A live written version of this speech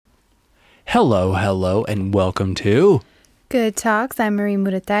Hello, and welcome to Good Talks. I'm Marie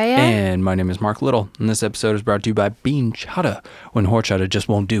Murataya. And my name is Mark Little, and this episode is brought to you by Bean Chata. When horchata just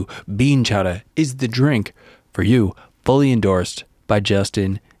won't do, Bean Chata is the drink for you, fully endorsed by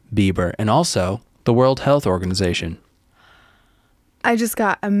Justin Bieber and also the World Health Organization. I just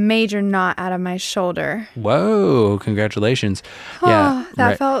got a major knot out of my shoulder. Whoa, congratulations.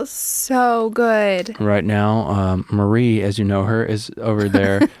 That felt so good. Right now, Marie, as you know her, is over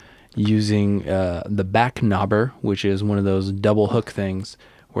there using the back knobber, which is one of those double hook things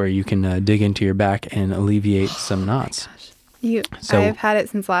where you can dig into your back and alleviate some knots. I've had it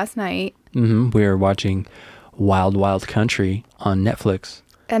since last night. We are watching Wild Wild Country on Netflix.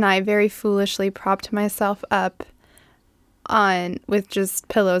 And I very foolishly propped myself up with just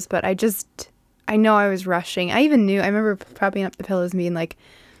pillows, but I know I was rushing. I remember propping up the pillows and being like,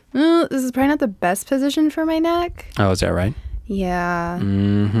 oh, this is probably not the best position for my neck. Oh, is that right?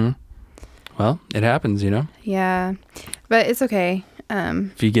 Yeah. Well, it happens, you know? Yeah. But it's okay.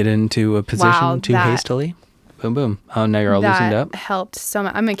 If you get into a position too hastily, boom, boom. Oh, now you're all loosened up? That helped so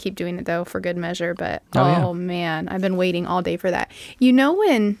much. I'm going to keep doing it, though, for good measure. But, man, I've been waiting all day for that. You know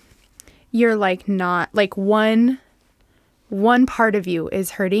when you're, like, not, like, one part of you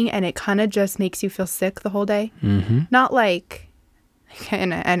is hurting and it kind of just makes you feel sick the whole day? Not like,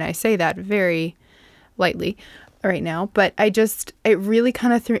 and I say that very lightly right now, but it really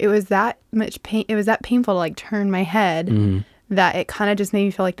kind of it was that much pain. It was that painful to, like, turn my head that it kind of just made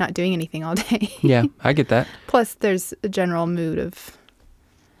me feel like not doing anything all day. Yeah, I get that. Plus, there's a general mood of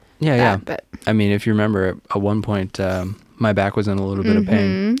Yeah. But I mean, if you remember, at one point, my back was in a little bit of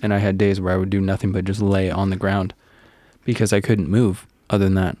pain, and I had days where I would do nothing but just lay on the ground because I couldn't move other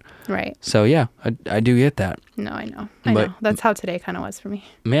than that. Right. So, yeah, I do get that. No, I know. I know. That's how today kind of was for me.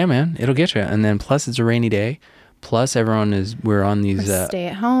 Man, it'll get you. And then plus it's a rainy day. Plus we're on these... stay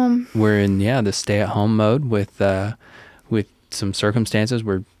at home. We're in, the stay at home mode with some circumstances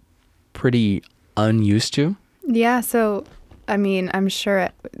we're pretty unused to. Yeah, so, I mean, I'm sure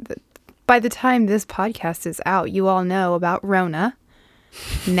by the time this podcast is out, you all know about Rona.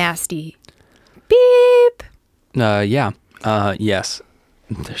 Nasty. Beep. Yes.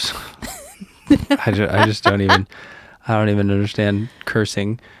 There's... I just don't even understand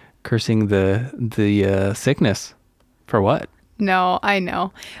cursing the sickness. For what? No, I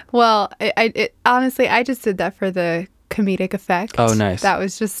know. Well, honestly, I just did that for the comedic effect. Oh, nice. That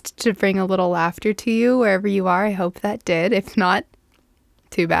was just to bring a little laughter to you wherever you are. I hope that did. If not,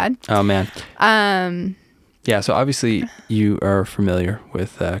 too bad. Oh, man. Yeah, so obviously you are familiar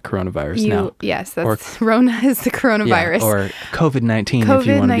with coronavirus now. Yes, Rona is the coronavirus. Yeah, or COVID-19 if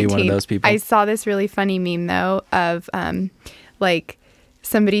you want to be one of those people. I saw this really funny meme, though, of like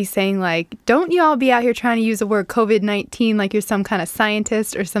somebody saying, like, don't you all be out here trying to use the word COVID-19 like you're some kind of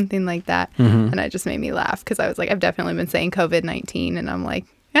scientist or something like that. And it just made me laugh because I was like, I've definitely been saying COVID-19, and I'm like,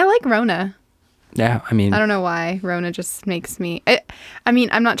 I like Rona. Yeah, I mean... I don't know why. Rona just makes me... I mean,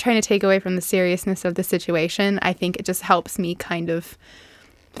 I'm not trying to take away from the seriousness of the situation. I think it just helps me kind of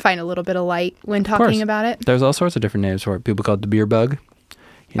find a little bit of light when talking about it. There's all sorts of different names for it. People call it the beer bug.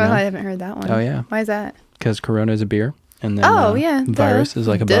 I haven't heard that one. Oh, yeah. Why is that? Because Corona is a beer, and then virus is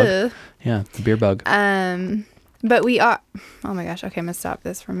like a bug. Yeah, the beer bug. But we are... Oh, my gosh. Okay, I'm going to stop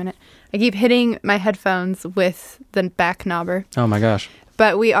this for a minute. I keep hitting my headphones with the back knobber. Oh, my gosh.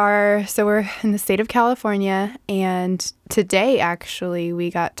 But we're in the state of California, and today, actually,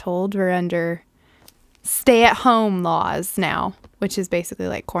 we got told we're under stay-at-home laws now, which is basically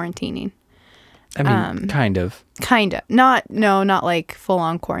like quarantining. I mean, kind of. Kind of. Not like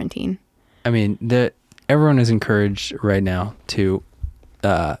full-on quarantine. I mean, everyone is encouraged right now to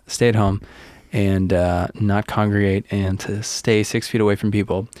stay at home and not congregate and to stay 6 feet away from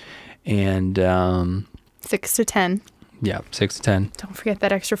people. And 6 to 10. Yeah, 6 to 10. Don't forget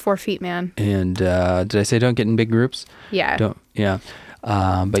that extra 4 feet, man. And did I say don't get in big groups? Yeah. But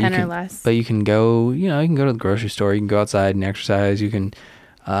 10 or less. But you can go, you can go to the grocery store. You can go outside and exercise. You can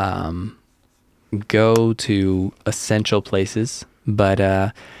go to essential places. But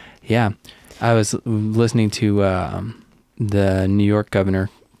I was listening to the New York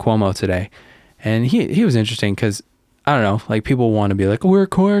governor, Cuomo, today. And he was interesting because, I don't know, like people want to be like, oh, we're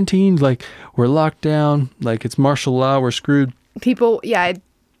quarantined, like we're locked down, like it's martial law, we're screwed. People,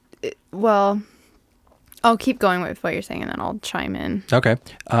 well, I'll keep going with what you're saying and then I'll chime in. Okay.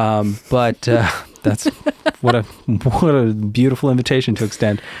 But that's what a beautiful invitation to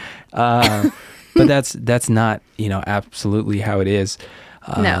extend. But that's not, absolutely how it is.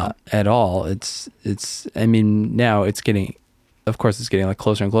 No. At all. It's I mean, now it's getting like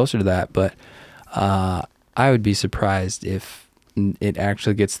closer and closer to that, but I would be surprised if it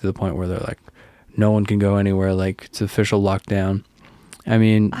actually gets to the point where they're like, no one can go anywhere, like it's official lockdown. I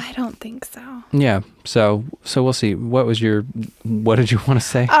mean, I don't think so. Yeah. So we'll see. What did you want to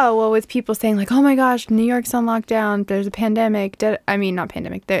say? Oh, well, with people saying like, oh my gosh, New York's on lockdown. There's a pandemic. Not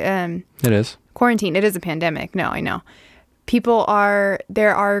pandemic. It is. Quarantine. It is a pandemic. No, I know.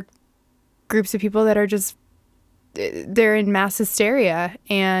 There are groups of people that are just, they're in mass hysteria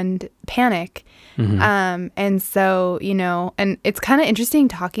and panic. Mm-hmm. And so, and it's kind of interesting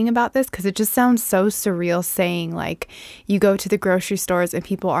talking about this because it just sounds so surreal saying like you go to the grocery stores and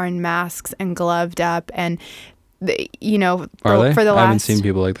people are in masks and gloved up and, Are they? For the last... I haven't seen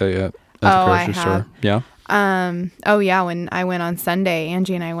people like that yet at the grocery store. Yeah. Oh yeah. When I went on Sunday,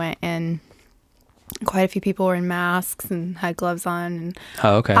 Angie and I went and quite a few people were in masks and had gloves on. And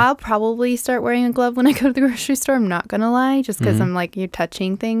oh, okay. I'll probably start wearing a glove when I go to the grocery store. I'm not gonna lie, just because I'm like, you're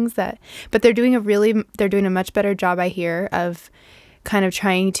touching things but they're doing a much better job, I hear, of kind of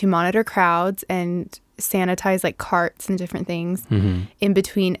trying to monitor crowds and sanitize like carts and different things in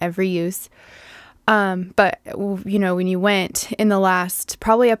between every use. But when you went in the last,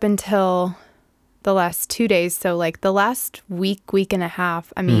 probably up until the last 2 days, so like the last week and a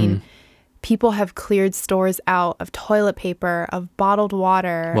half, I mean, people have cleared stores out of toilet paper, of bottled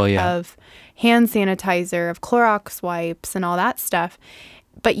water, of hand sanitizer, of Clorox wipes and all that stuff.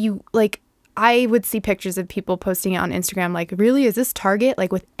 But I would see pictures of people posting it on Instagram like, really, is this Target?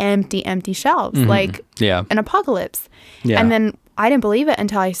 Like with empty shelves, like an apocalypse. Yeah. And then I didn't believe it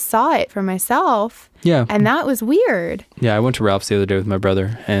until I saw it for myself. Yeah. And that was weird. Yeah, I went to Ralph's the other day with my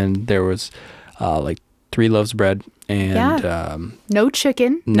brother and there was like 3 loaves of bread. And no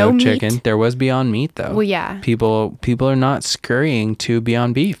chicken, no meat. chicken. There was Beyond Meat though. Well, yeah. People are not scurrying to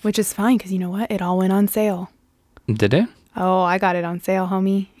Beyond Beef, which is fine because you know what? It all went on sale. Did it? Oh, I got it on sale,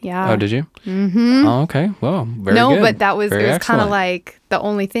 homie. Yeah. Oh, did you? Mm-hmm. Oh, okay. Well, very good. No, but it was kind of like the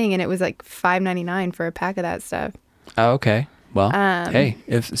only thing, and it was like $5.99 for a pack of that stuff. Oh, okay. Well, hey,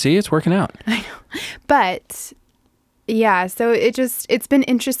 it's working out. I know, but. Yeah, so it's been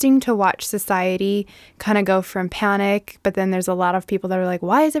interesting to watch society kind of go from panic, but then there's a lot of people that are like,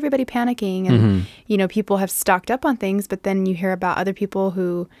 why is everybody panicking? And, people have stocked up on things, but then you hear about other people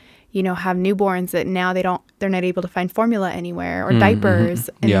who, have newborns that now they're not able to find formula anywhere or diapers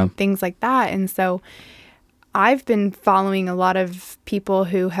and things like that. And so I've been following a lot of people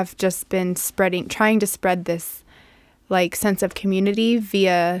who have just been trying to spread this like sense of community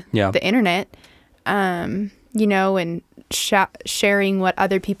via the internet. And sharing what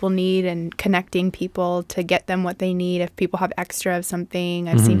other people need and connecting people to get them what they need. If people have extra of something,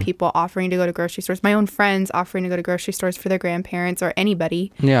 I've seen people offering to go to grocery stores. My own friends offering to go to grocery stores for their grandparents or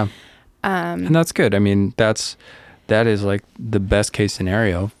anybody. Yeah. And that's good. I mean, that is like the best case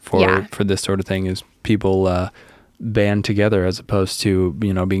scenario for this sort of thing is people band together as opposed to,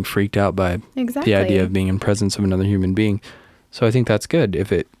 being freaked out by the idea of being in presence of another human being. So I think that's good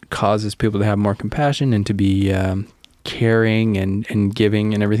if it causes people to have more compassion and to be caring and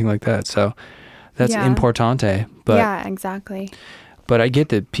giving and everything like that. So that's importante. But yeah, exactly. But I get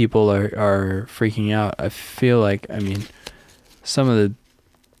that people are freaking out. I feel like, some of the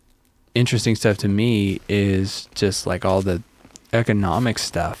interesting stuff to me is just like all the economic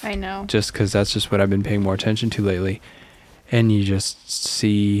stuff. I know. Just because that's just what I've been paying more attention to lately. And you just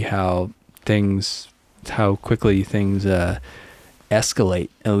see how quickly things escalate,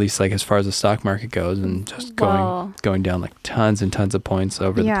 at least like as far as the stock market goes, and just going down like tons and tons of points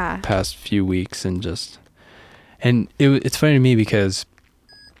over the past few weeks. And it's funny to me because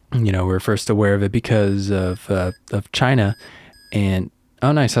we're first aware of it because of China. And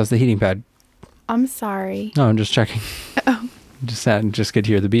oh nice, how's the heating pad? I'm sorry. No, I'm just checking. Oh, just could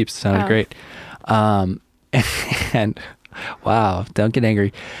hear the beeps. It sounded great. And wow, don't get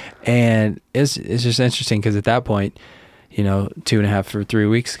angry. And it's just interesting because at that point, 2.5 or 3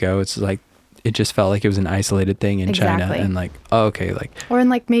 weeks ago, it's like it just felt like it was an isolated thing in China, and like, oh, okay, like, or in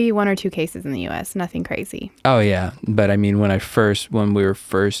like maybe 1 or 2 cases in the U.S., nothing crazy. Oh yeah, but I mean, when we were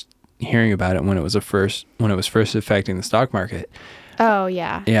first hearing about it, when it was first affecting the stock market. Oh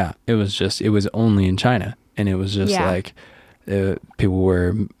yeah. Yeah, it was only in China, and it was just like people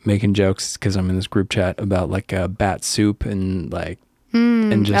were making jokes because I'm in this group chat about like bat soup and like.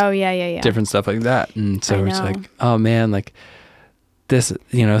 And just different stuff like that. And so it's like, oh man, like this,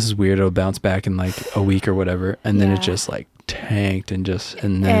 this is weird. It'll bounce back in like a week or whatever. And then it just like tanked and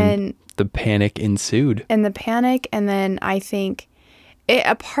then the panic ensued. And then I think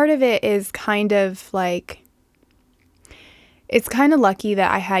a part of it is kind of like, it's kind of lucky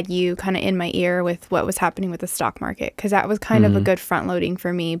that I had you kind of in my ear with what was happening with the stock market. Cause that was kind of a good front loading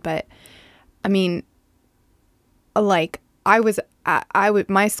for me. But I mean, like,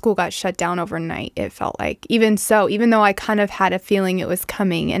 my school got shut down overnight. It felt like, even though I kind of had a feeling it was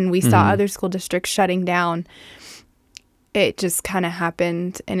coming and we saw other school districts shutting down, it just kind of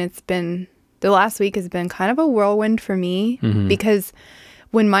happened. And the last week has been kind of a whirlwind for me because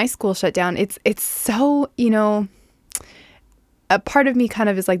when my school shut down, it's so, a part of me kind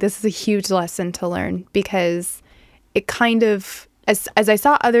of is like, this is a huge lesson to learn, because it kind of, as I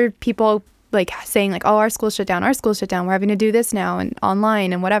saw other people like saying like, oh, our school shut down, we're having to do this now and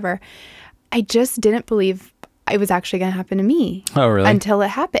online and whatever, I just didn't believe it was actually going to happen to me. Oh, really? Until it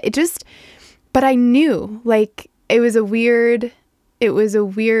happened. But I knew, like, it was a weird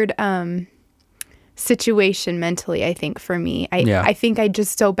situation mentally, I think, for me. I think I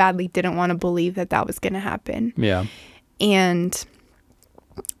just so badly didn't want to believe that was going to happen. Yeah. And,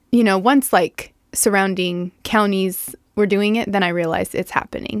 once like surrounding counties were doing it, then I realized it's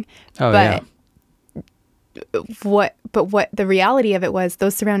happening. Oh, but what the reality of it was,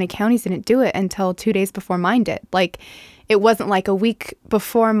 those surrounding counties didn't do it until 2 days before mine did. Like, it wasn't like a week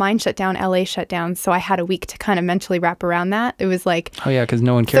before mine shut down, LA shut down. So I had a week to kind of mentally wrap around that. It was like, oh yeah, because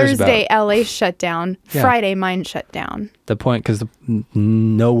no one cares Thursday, LA shut down. Yeah. Friday, mine shut down. The point, because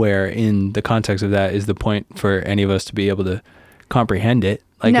nowhere in the context of that is the point for any of us to be able to comprehend it.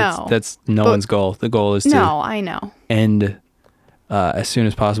 Like, no, that's no one's goal. The goal is to I know. end as soon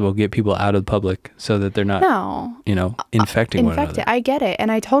as possible, get people out of the public so that they're not, infecting one another. I get it.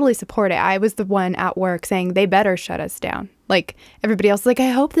 And I totally support it. I was the one at work saying they better shut us down. Like, everybody else was like, I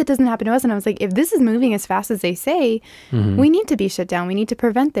hope that doesn't happen to us. And I was like, if this is moving as fast as they say, we need to be shut down. We need to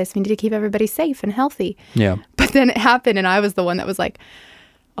prevent this. We need to keep everybody safe and healthy. Yeah. But then it happened, and I was the one that was like,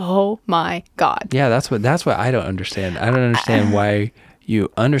 oh my God. Yeah, that's what I don't understand. I don't understand why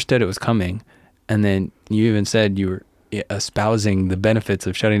you understood it was coming, and then you even said you were espousing the benefits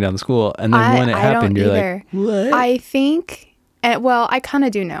of shutting down the school, and then when it happened, you're like, what? I think, I kind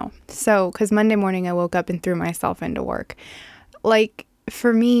of do know. So, because Monday morning I woke up and threw myself into work. Like,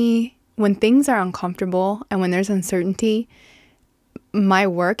 for me, when things are uncomfortable and when there's uncertainty, my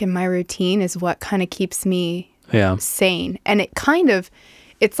work and my routine is what kind of keeps me sane. And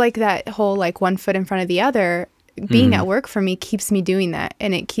it's like that whole, like, one foot in front of the other. Being at work for me keeps me doing that.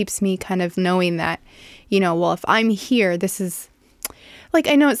 And it keeps me kind of knowing that, well, if I'm here, this is, like,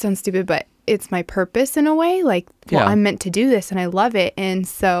 I know it sounds stupid, but it's my purpose in a way. Like, well, I'm meant to do this and I love it. And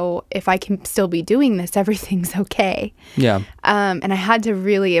so if I can still be doing this, everything's okay. Yeah. And I had to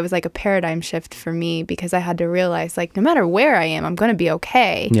it was like a paradigm shift for me, because I had to realize, like, no matter where I am, I'm going to be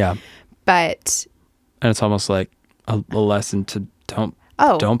okay. Yeah. But. And it's almost like a lesson to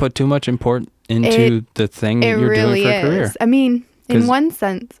don't put too much import into the thing that you're really doing for a career. I mean, in one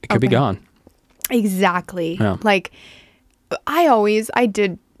sense, it could be gone. Exactly. Yeah. Like, I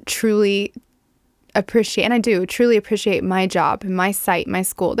did truly appreciate, and I do truly appreciate my job and my site, my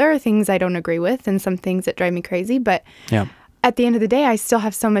school. There are things I don't agree with and some things that drive me crazy, but at the end of the day, I still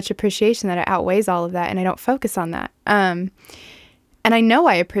have so much appreciation that it outweighs all of that, and I don't focus on that. And I know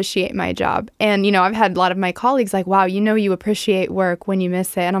I appreciate my job. And, I've had a lot of my colleagues like, wow, you appreciate work when you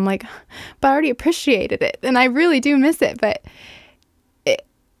miss it. And I'm like, but I already appreciated it. And I really do miss it. But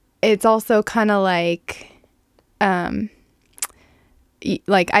it's also kind of like I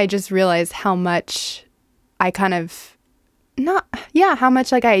just realized how much I kind of, how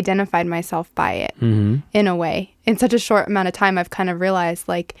much like I identified myself by it in a way. In such a short amount of time, I've kind of realized,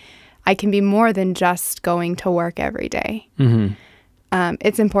 like, I can be more than just going to work every day.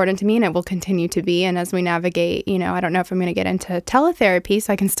 It's important to me, and it will continue to be. And as we navigate, I don't know if I'm going to get into teletherapy,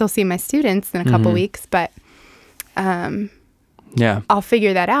 so I can still see my students in a couple weeks, but I'll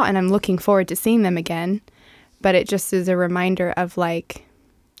figure that out, and I'm looking forward to seeing them again. But it just is a reminder of, like,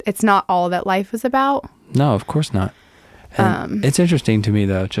 it's not all that life is about. No, of course not. And it's interesting to me,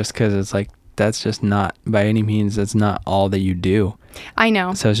 though, just because it's like, that's just not, by any means, that's not all that you do. I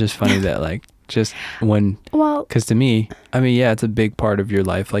know. So it's just funny that, like, just when, because to me, I mean, it's a big part of your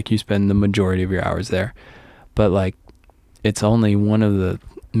life. Like, you spend the majority of your hours there, but, like, it's only one of the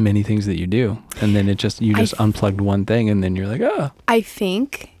many things that you do. And then you just unplugged one thing, and then you're like, oh. I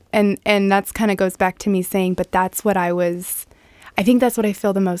think, and that's kind of goes back to me saying, but that's what I think that's what I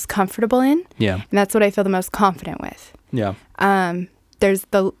feel the most comfortable in. Yeah. And that's what I feel the most confident with. Yeah. There's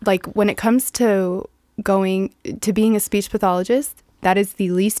when it comes to going to being a speech pathologist, that is the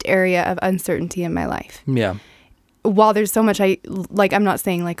least area of uncertainty in my life. Yeah. While there's so much I'm not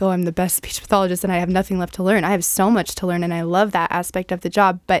saying like, oh, I'm the best speech pathologist and I have nothing left to learn. I have so much to learn, and I love that aspect of the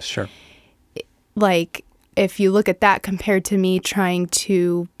job. But sure. Like, if you look at that compared to me trying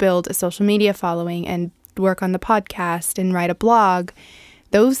to build a social media following and work on the podcast and write a blog,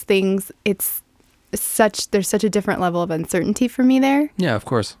 those things, there's such a different level of uncertainty for me there. Yeah, of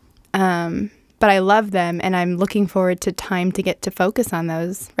course. But I love them, and I'm looking forward to time to get to focus on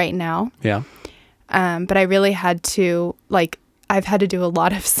those right now. Yeah. But I really had to, like, I've had to do a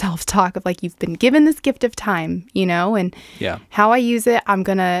lot of self-talk of, like, you've been given this gift of time, you know, and how I use it, I'm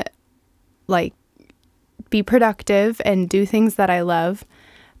going to, like, be productive and do things that I love.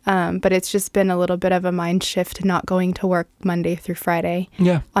 But it's just been a little bit of a mind shift not going to work Monday through Friday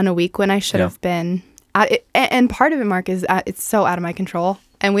on a week when I should have been. And part of it, Mark, is it's so out of my control.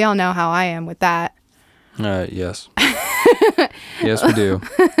 And we all know how I am with that. Yes. Yes, we do.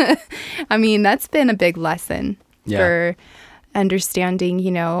 I mean, that's been a big lesson for understanding, you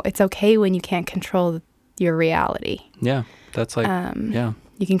know, it's okay when you can't control your reality. Yeah. That's like,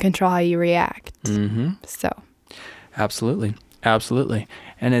 you can control how you react. Mm-hmm. So. Absolutely. Absolutely.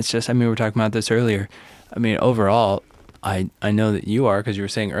 And it's just, I mean, we were talking about this earlier. I mean, overall, I know that you are, because you were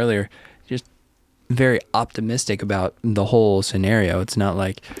saying earlier, just very optimistic about the whole scenario. It's not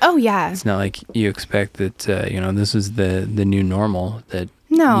like, it's not like you expect that, you know, this is the new normal, that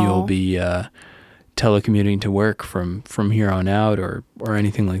you'll be telecommuting to work from here on out, or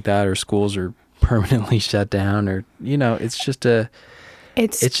anything like that, or schools are permanently shut down, or, you know, it's just a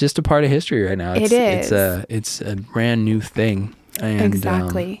part of history right now. It's a brand new thing. And,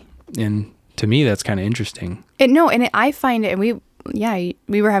 exactly. And to me, that's kind of interesting. I find it, and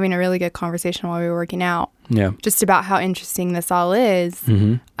we were having a really good conversation while we were working out. Yeah. Just about how interesting this all is.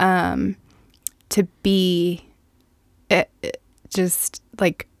 Mm-hmm. To be just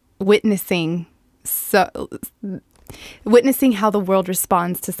like witnessing how the world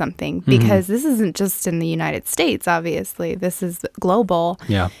responds to something, because this isn't just in the United States, obviously. This is global.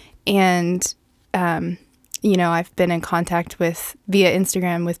 Yeah. And, you know, I've been in contact via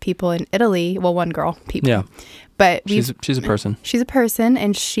Instagram with people in Italy. Well, one girl, people. Yeah. But she's a person. She's a person,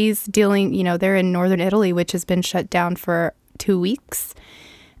 and she's dealing, you know, they're in northern Italy, which has been shut down for 2 weeks.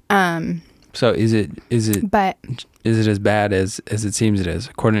 So is it as bad as it seems it is?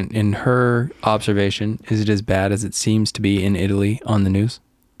 According, in her observation, is it as bad as it seems to be in Italy on the news?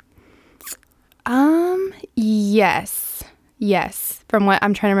 Yes. From what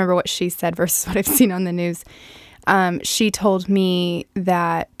I'm trying to remember what she said versus what I've seen on the news. She told me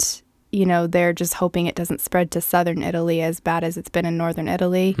that, you know, they're just hoping it doesn't spread to southern Italy as bad as it's been in northern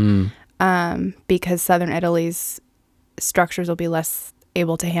Italy. Because southern Italy's structures will be less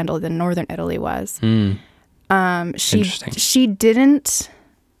able to handle than northern Italy was. She didn't,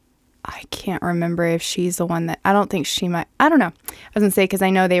 I can't remember if she's the one that, I don't think she might, I don't know. I was gonna say, because I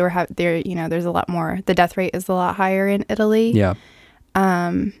know they were there, you know, there's a lot more, the death rate is a lot higher in Italy. Yeah.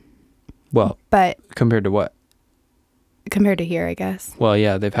 Well, but compared to what? Compared to here, I guess. Well,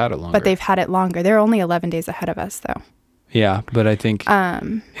 yeah, they've had it longer. But they've had it longer. They're only 11 days ahead of us, though. Yeah, but I think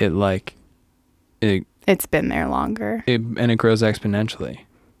it's been there longer. And it grows exponentially.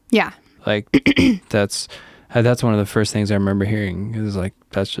 Yeah. Like, that's one of the first things I remember hearing. It was like,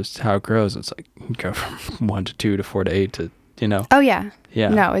 that's just how it grows. It's like, you go from 1 to 2 to 4 to 8 to, you know. Oh, yeah. Yeah.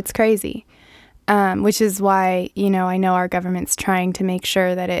 No, it's crazy. Which is why, you know, I know our government's trying to make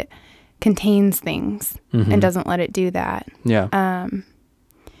sure that it contains things and doesn't let it do that. Yeah.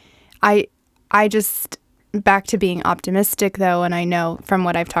 I just, back to being optimistic, though, and I know from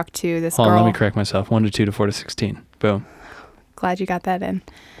what I've talked to this girl. Let me correct myself. 1 to 2 to 4 to 16. Boom. Glad you got that in.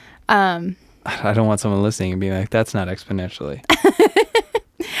 I don't want someone listening and being like, that's not exponentially.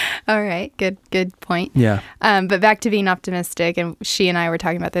 All right. Good point. Yeah. But back to being optimistic, and she and I were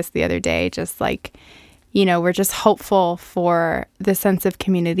talking about this the other day, just like, you know, we're just hopeful for the sense of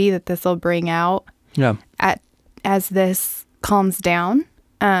community that this will bring out. Yeah. As this calms down.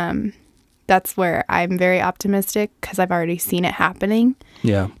 That's where I'm very optimistic, because I've already seen it happening.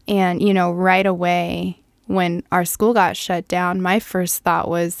 Yeah. And, you know, right away when our school got shut down, my first thought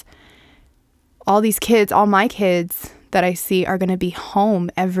was, all my kids that I see are going to be home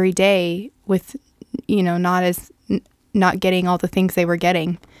every day with, you know, not getting all the things they were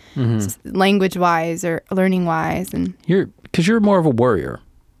getting, language wise or learning wise. And because you're more of a worrier,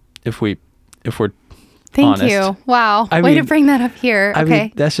 if we're Thank honest. you. Wow. Way to bring that up here. Okay. I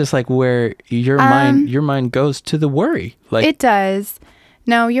mean, that's just like where your mind goes to the worry. Like, it does.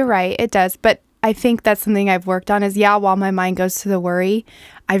 No, you're right. It does. But I think that's something I've worked on is, while my mind goes to the worry,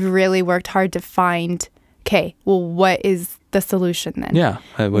 I've really worked hard to find, okay, well, what is the solution then? Yeah.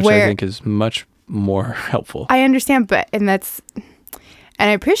 Which I think is much more helpful. I understand, and And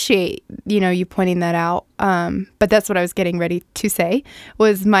I appreciate, you pointing that out. But that's what I was getting ready to say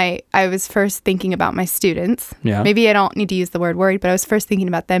was I was first thinking about my students. Yeah. Maybe I don't need to use the word worried, but I was first thinking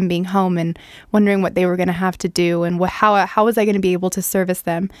about them being home and wondering what they were going to have to do and how was I going to be able to service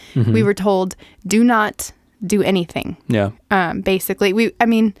them. Mm-hmm. We were told, do not do anything. Yeah. Basically,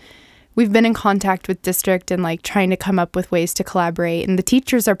 we've been in contact with district and like trying to come up with ways to collaborate. And the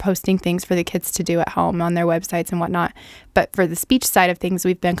teachers are posting things for the kids to do at home on their websites and whatnot. But for the speech side of things,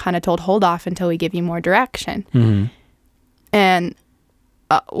 we've been kind of told, hold off until we give you more direction. Mm-hmm. And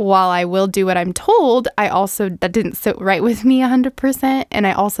while I will do what I'm told, that didn't sit right with me 100%. And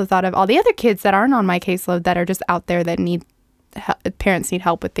I also thought of all the other kids that aren't on my caseload that are just out there that parents need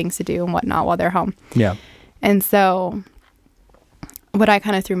help with things to do and whatnot while they're home. Yeah. And so what I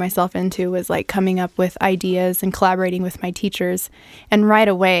kind of threw myself into was like coming up with ideas and collaborating with my teachers. And right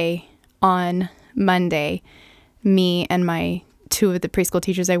away on Monday, me and my two of the preschool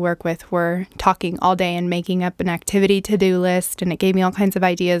teachers I work with were talking all day and making up an activity to-do list. And it gave me all kinds of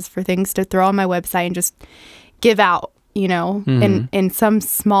ideas for things to throw on my website and just give out, in some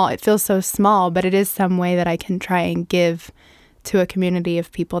small, it feels so small, but it is some way that I can try and give to a community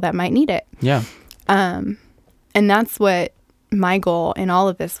of people that might need it. Yeah. And that's what my goal in all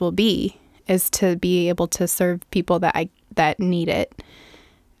of this will be, is to be able to serve people that need it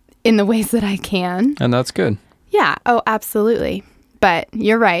in the ways that I can. And that's good. Yeah. Oh, absolutely. But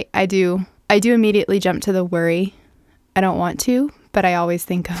you're right. I do immediately jump to the worry. I don't want to, but I always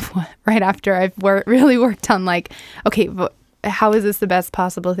think of right after I've really worked on like, okay, how is this the best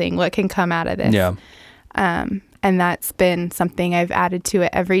possible thing? What can come out of this? Yeah. And that's been something I've added to it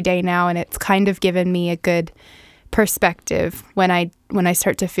every day now. And it's kind of given me a good perspective when I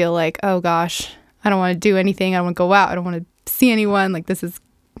start to feel like, oh gosh, I don't want to do anything. I don't want to go out. I don't want to see anyone. Like, this is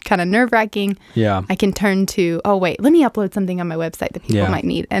kind of nerve-wracking. Yeah. I can turn to, oh wait, let me upload something on my website that people might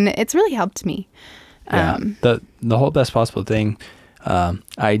need. And it's really helped me. Yeah. The whole best possible thing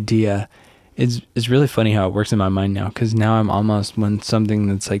idea is really funny how it works in my mind now, because now I'm almost, when something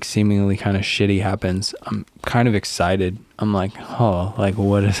that's like seemingly kind of shitty happens, I'm kind of excited. I'm like, oh, like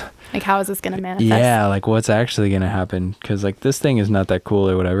what is... Like, how is this going to manifest? Yeah, like what's actually going to happen? Because like this thing is not that cool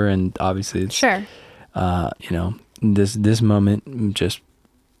or whatever, and obviously it's... Sure. This moment, just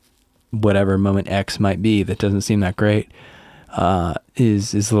whatever moment X might be that doesn't seem that great,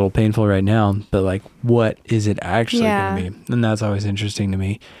 is a little painful right now. But like, what is it actually going to be? And that's always interesting to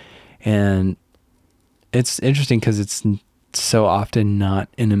me. And it's interesting because it's so often not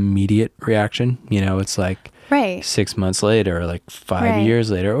an immediate reaction. It's like... Right. 6 months later, or like 5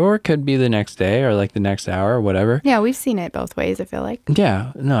 years later, or it could be the next day or like the next hour or whatever. Yeah, we've seen it both ways, I feel like.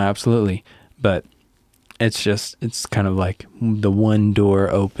 Yeah, no, absolutely. But it's kind of like the one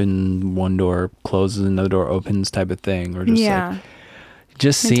door open, one door closes, another door opens type of thing. Or just like,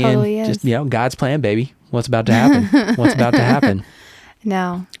 just seeing, totally is. Just, God's plan, baby. What's about to happen? What's about to happen?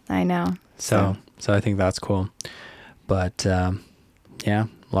 No, I know. So I think that's cool. But yeah,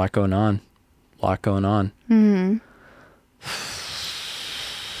 a lot going on. Mm-hmm.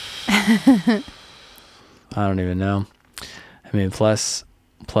 I don't even know. I mean, plus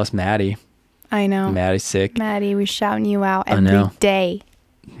Maddie. I know. Maddie's sick. Maddie, we're shouting you out every day.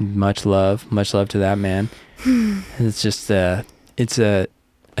 Much love to that man. It's just I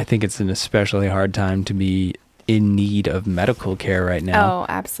think it's an especially hard time to be in need of medical care right now. Oh,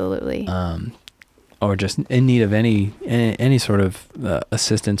 absolutely. Or just in need of any sort of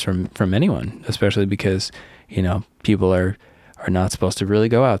assistance from anyone, especially because people are not supposed to really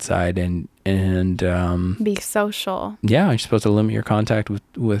go outside and be social. Yeah, you're supposed to limit your contact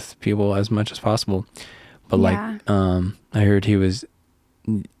with people as much as possible. But I heard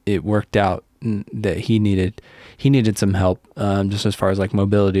it worked out that he needed some help just as far as like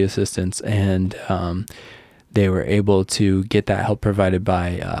mobility assistance, and they were able to get that help provided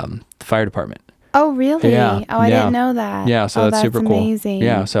by the fire department. Oh, really? Yeah. Oh, I didn't know that. Yeah, so that's super cool. Amazing.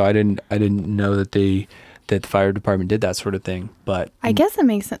 Yeah, so I didn't know that the fire department did that sort of thing, but I guess it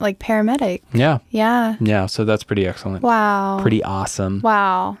makes it like paramedic. Yeah. Yeah. Yeah, so that's pretty excellent. Wow. Pretty awesome.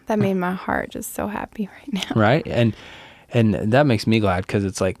 Wow, that made my heart just so happy right now. Right? And that makes me glad, because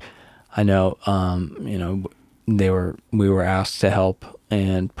it's like, I know we were asked to help,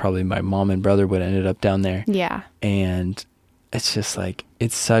 and probably my mom and brother would have ended up down there. Yeah. And it's just like,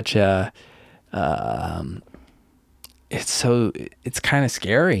 it's such a it's kind of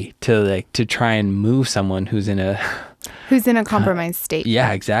scary to try and move someone who's in a compromised state.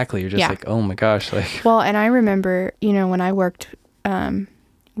 Yeah, exactly. You're just like, oh my gosh, like. Well, and I remember, when I worked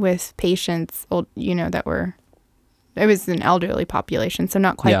with patients, that were it was an elderly population, so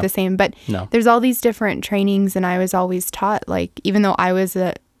not quite the same. But no. There's all these different trainings, and I was always taught, like, even though I was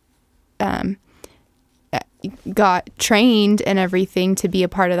got trained and everything to be a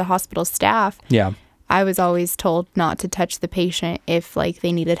part of the hospital staff. Yeah. I was always told not to touch the patient if, like,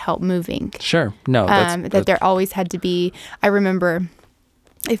 they needed help moving. Sure. No. That there always had to be. I remember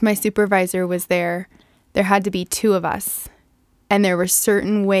if my supervisor was there had to be 2 of us. And there were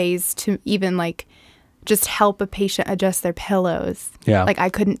certain ways to even, like, just help a patient adjust their pillows. Yeah. Like, I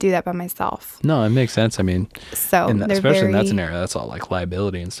couldn't do that by myself. No, it makes sense. I mean, so especially in that scenario, that's all like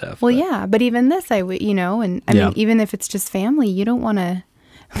liability and stuff. Well, yeah. But even this, I would, and I mean, even if it's just family, you don't want to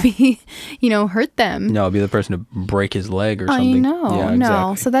be, hurt them. No, be the person to break his leg or something. I know. Yeah,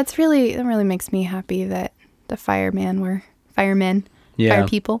 no. exactly. So that really makes me happy that the firemen, fire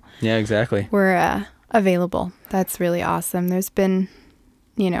people. Yeah, exactly. Were available. That's really awesome. There's been,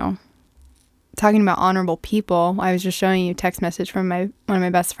 talking about honorable people. I was just showing you a text message from one of my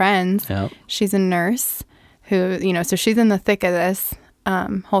best friends. Yep. She's a nurse who, so she's in the thick of this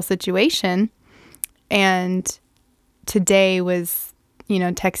whole situation. And today was, we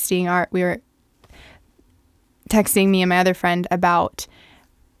were texting me and my other friend about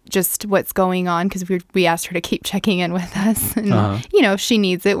just what's going on, because we asked her to keep checking in with us. And, if she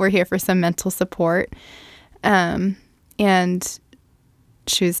needs it, we're here for some mental support. And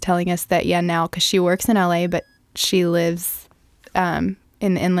she was telling us that, now, because she works in LA, but she lives in the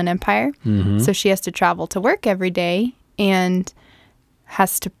Inland Empire. Mm-hmm. So she has to travel to work every day and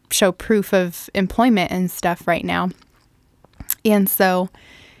has to show proof of employment and stuff right now. And so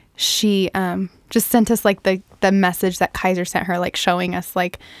she just sent us, like, the message that Kaiser sent her, like, showing us,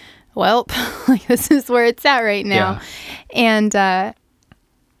 like, well, like, this is where it's at right now. Yeah. And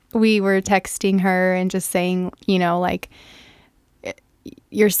we were texting her and just saying, like,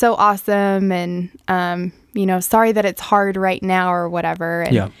 you're so awesome, and, sorry that it's hard right now or whatever.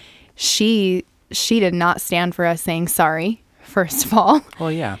 And she did not stand for us saying sorry, first of all.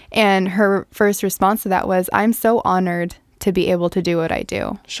 Well, yeah. And her first response to that was, I'm so honored to be able to do what I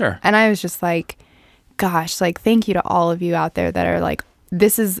do. Sure. And I was just like, gosh, like, thank you to all of you out there that are like,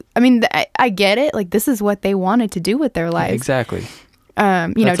 this is, I mean, I get it. Like, this is what they wanted to do with their lives. Exactly.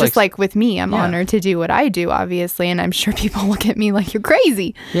 Just like with me, I'm honored to do what I do, obviously. And I'm sure people look at me like, you're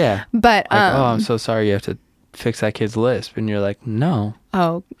crazy. Yeah. But, like, I'm so sorry you have to fix that kid's lisp. And you're like, no.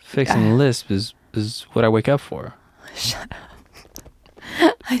 Oh. Fixing lisp is what I wake up for. Shut up.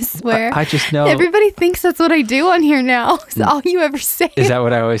 I swear. I just know. Everybody thinks that's what I do on here now. It's all you ever say. Is that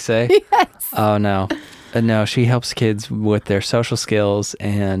what I always say? Yes. Oh, no. No, she helps kids with their social skills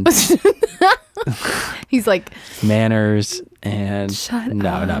and he's like manners and shut up.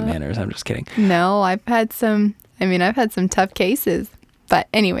 Not manners. I'm just kidding. No, I've had some tough cases, but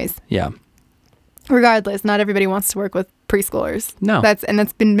anyways. Yeah. Regardless, not everybody wants to work with preschoolers. No.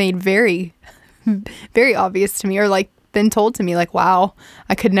 That's been made very, very obvious to me, or like been told to me, like, wow,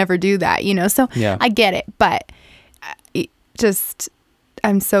 I could never do that, So yeah. I get it, but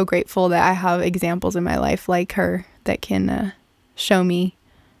I'm so grateful that I have examples in my life like her that can show me,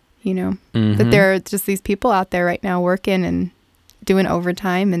 mm-hmm. that there are just these people out there right now working and doing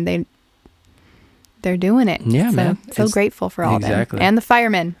overtime, and they're doing it. Yeah, man. So grateful for all exactly. them. And the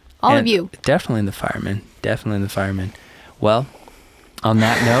firemen, all of you. Definitely the firemen. Well, on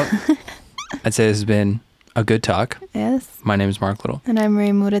that note, I'd say this has been a good talk. Yes. My name is Mark Little. And I'm Ray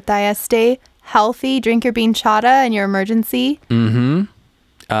Murataya. Stay healthy. Drink your bean chata in your emergency. Mm-hmm.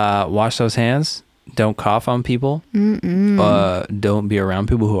 Wash those hands. Don't cough on people. Don't be around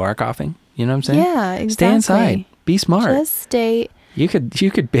people who are coughing. You know what I'm saying? Yeah, exactly. Stay inside. Be smart. Just stay. You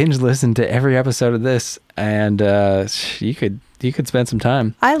could binge listen to every episode of this, and you could spend some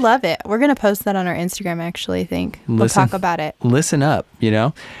time. I love it. We're gonna post that on our Instagram. Actually, I think we'll talk about it. Listen up.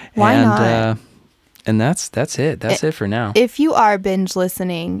 Why not? And that's it. That's it for now. If you are binge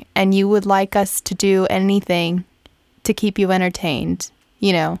listening and you would like us to do anything to keep you entertained,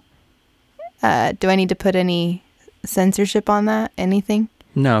 do I need to put any censorship on that? Anything?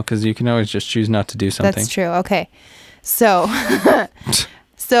 No, because you can always just choose not to do something. That's true. Okay. So,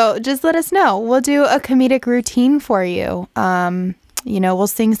 so just let us know. We'll do a comedic routine for you. We'll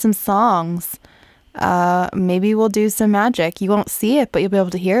sing some songs. Maybe we'll do some magic. You won't see it, but you'll be able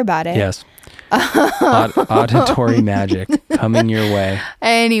to hear about it. Yes. Auditory magic coming your way.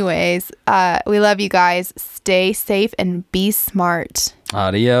 Anyways, we love you guys. Stay safe and be smart.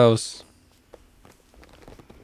 Adios.